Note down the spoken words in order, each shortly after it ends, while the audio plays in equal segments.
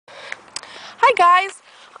Hi guys.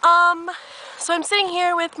 So I'm sitting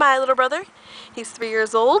here with my little brother. He's 3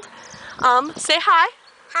 years old. Say hi.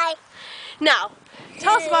 Hi. Now,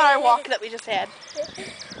 tell us about our walk that we just had.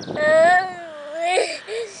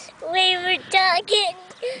 We were talking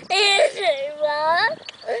in the walk.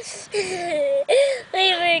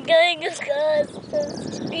 We were going across the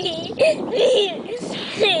street. We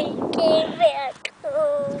came back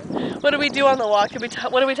home. What did we do on the walk?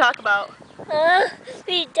 What did we talk about?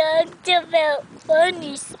 We talked about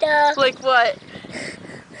funny stuff. Like what?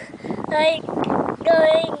 Like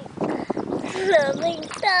going smelling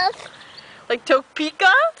stuff. Like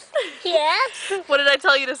Topeka? Yes. What did I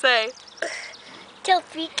tell you to say?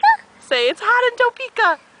 Topeka? Say it's hot in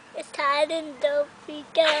Topeka. It's hot in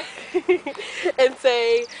Topeka. And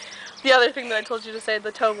say the other thing that I told you to say,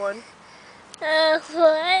 the toe one.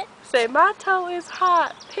 What? Say my toe is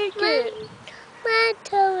hot. Pick it. My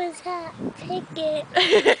toe is hot. Pick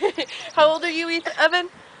it. How old are you, Evan?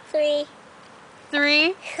 3.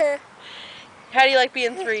 3? How do you like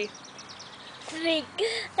being 3?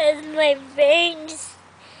 Because my veins.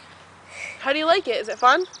 How do you like it? Is it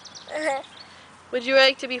fun? Would you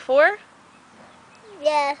like to be 4?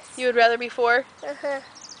 Yes. You would rather be 4? What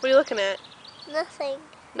are you looking at? Nothing.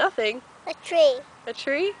 Nothing. A tree. A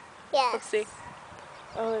tree? Yes. Let's see.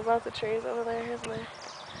 Oh, there's lots of trees over there, isn't there?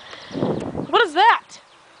 What is that?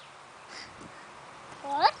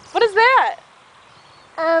 What? What is that?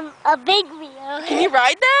 A big wheel. Can you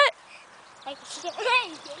ride that? I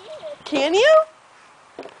can't. Can you?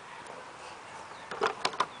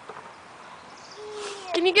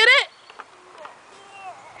 Can you get it?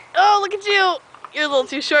 Oh, look at you. You're a little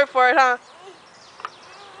too short for it, huh?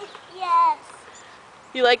 Yes.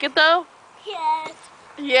 You like it though? Yes.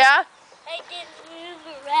 Yeah? I can move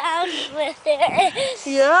around with it.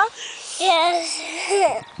 Yeah? Yes.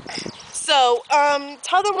 So,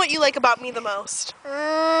 tell them what you like about me the most.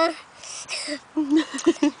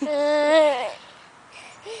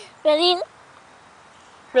 Really?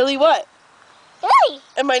 Really what? Really?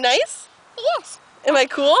 Am I nice? Yes. Am I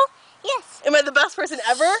cool? Yes. Am I the best person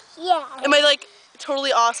ever? Yeah. Am I like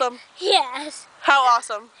totally awesome? Yes. How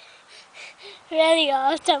awesome? Really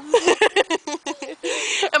awesome.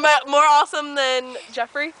 Am I more awesome than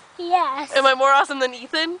Jeffrey? Yes. Am I more awesome than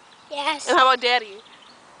Ethan? Yes. And how about Daddy?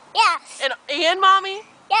 Yes. And Mommy?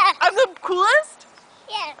 Yes. I'm the coolest?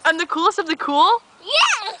 Yes. I'm the coolest of the cool?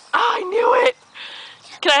 Yes. Oh, I knew it.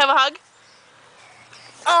 Can I have a hug?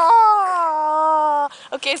 Oh.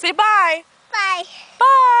 Okay, say bye. Bye.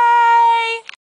 Bye.